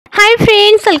Hi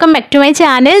friends, welcome back to my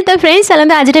channel. तो friends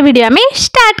चलते आज वीडियो में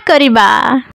स्टार्ट करिबा।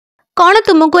 कौन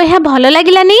तुमको यह भल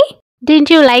लगिलानी?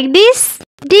 Didn't you like this?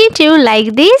 Didn't you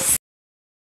like this?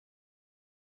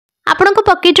 आपन को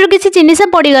पॉकेट रो किसी जिनिस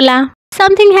पड़ी गला।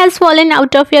 Something has fallen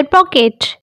out of your pocket.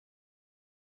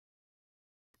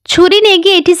 छुरी नेगी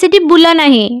एठी सेठी बुला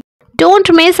नहीं।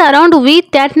 Don't mess around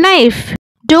with that knife.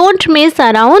 Don't mess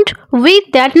around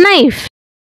with that knife.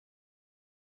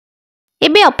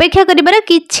 एबे अपेक्षा करिबार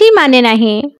किछि माने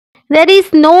नाही। There is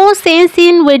no sense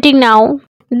in waiting now.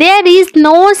 There is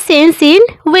no sense in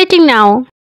waiting now.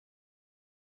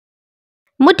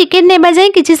 मु टिकट नेबा जाय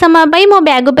किछि समय पई मो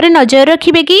बैग ऊपर नजर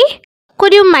रखिबे की?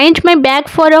 Could you mind my bag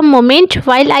for a moment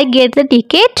while I get the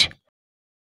ticket?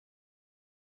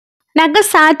 Nag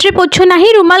shirt रे पोछो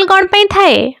नाही, रुमाल कोन पई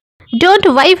थाए? Don't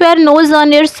wipe your nose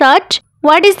on your shirt.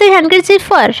 What is the हैंडकरचिफ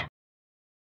for?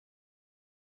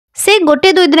 से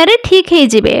गोटे दुई दिन रे ठीक हे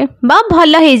जिबे बा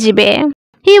भल हे जिबे।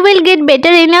 He will get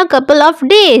better in a couple of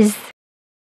days.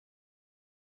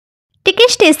 टिके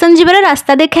स्टेशन जिबार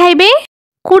रास्ता देखाइबे।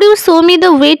 Could you show me the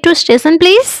way to station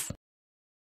please?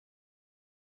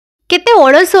 केते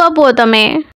ओडसुआ पो तमे।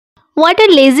 What a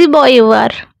lazy boy you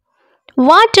are.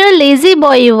 What a lazy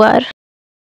boy you are.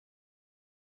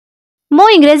 मो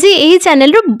इंग्रजी एही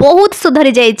channel रो बहुत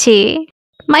सुधरी जाई छी।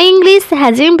 My English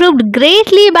has improved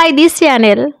greatly by this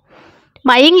channel.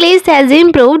 My English has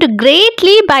improved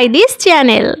greatly by this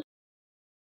channel.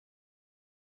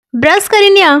 Brush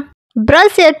करिनिया।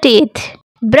 Brush your teeth.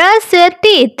 Brush your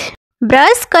teeth.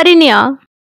 Brush करिनिया।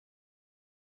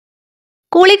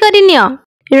 Quli करिनिया।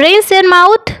 Rinse your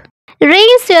mouth.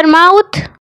 Rinse your mouth.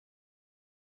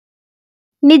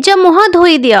 निज मुह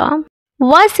धोई दिया।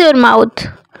 Wash your mouth.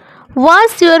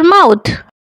 Wash your mouth.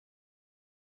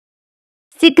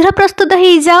 शीघ्र प्रस्तुत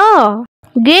ही जाओ।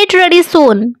 Get ready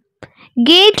soon.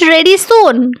 Get ready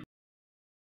soon.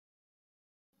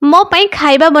 मो पाई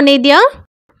खाइबा बने दिया।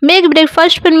 Make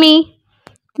breakfast for me.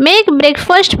 Make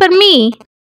breakfast for me.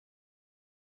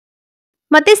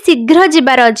 मते शीघ्र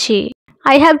जिबार अछि।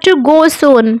 I have to go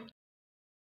soon.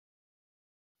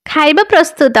 खाइबा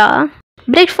प्रस्तुत।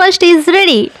 Breakfast is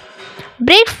ready.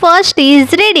 Breakfast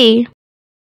is ready.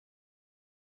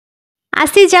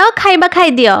 आसी जाओ खाइबा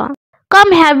खाई दियो।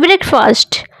 Come have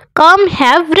breakfast. Come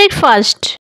have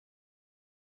breakfast.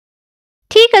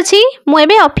 ठीक अछि, मु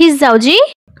एबे ऑफिस जाउ जी।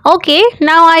 Okay,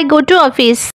 now I go to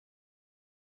office.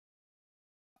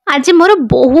 आज मोर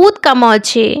बहुत काम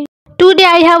अछि। Today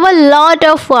I have a lot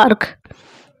of work.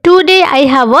 Today I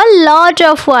have a lot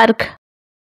of work.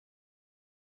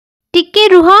 टिके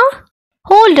रुह।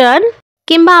 होल्ड ऑन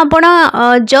किंबा आपण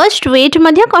जस्ट वेट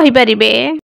मध्य कहि परिबे।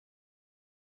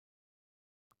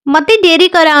 मते देरी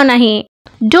कराओ नाही।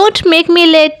 Don't make me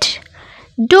let.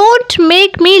 Don't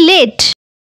make me let.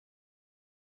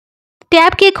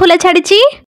 Tap के खोला छाड़ी?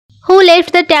 Who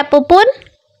left the tap open?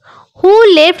 Who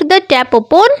left the tap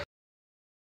open?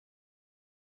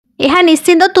 यह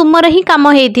निश्चिंत तुमर ही काम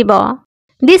हेइथिबो।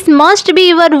 This must be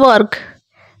your work.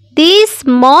 This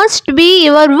must be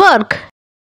your work.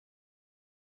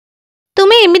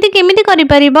 तुमे एमिति केमिति करि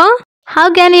परिबो? How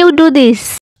can you do this?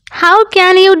 How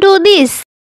can you do this?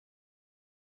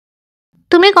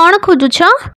 तुमे कोन खोजुछ?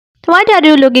 What are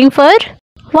you looking for?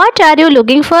 What are you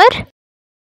looking for?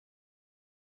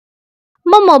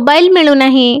 मो मोबाइल मिलू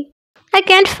नहीं। I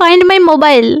can't find my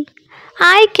mobile.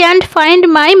 I can't find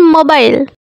my mobile.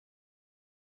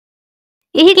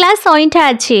 यही glass ओइठा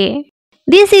अछि।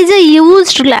 This is a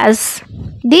used glass.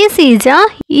 This is a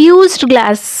used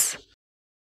glass.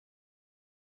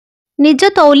 निज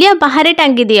तौलिया बाहर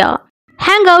टांगी दियो।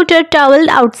 Hang out your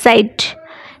towel outside.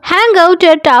 Hang out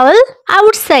your towel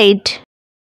outside.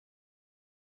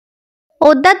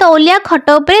 ओदा तौलिया खट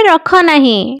ऊपर रख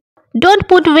नहीं। Don't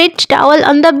put wet towel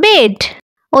on the bed.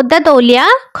 ओदा तौलिया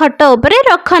खट ऊपर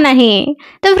रख नहीं।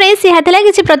 तो फ्रेंड्स यह थला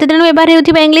किछि प्रतिदिन व्यवहार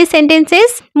हेउथिबा इंग्लिश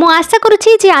सेंटेंसेस। मु आशा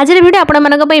करूछि जे आज रे वीडियो आपण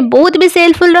मानक पई बहुत भी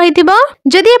हेल्पफुल रहिथिबो।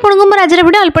 जदि आपण को मोर आज रे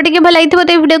वीडियो अल्प टिके भल लागिथिबो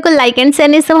तो वीडियो को लाइक एंड शेयर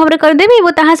निश्चय भाबरे कर देबे।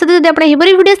 वो ताहा सते जदि आपण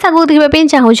हिबरी वीडियो सागो देखबा पई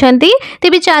चाहउछंती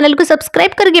तेबे चैनल को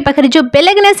सब्सक्राइब करके पाखरे जो बेल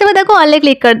आइकन आसेबा ताको ऑल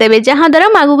क्लिक कर देबे। जहां द्वारा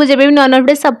मागु को जेबे भी नया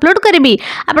वीडियो अपलोड करबी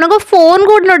आपण को फोन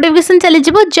को नोटिफिकेशन चली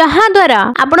जिवो, जहां द्वारा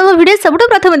आपण को वीडियो सबटो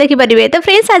प्रथम देखि परिबे। तो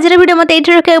फ्रेंड्स आज रे वीडियो मते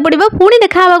एठी रखै पड़िबो। पुणी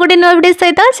देखा हबा गोटे नया वीडियो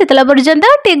सहित। सेतला पर्यंत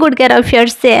take good care of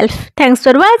yourself. Thanks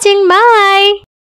for watching. Bye.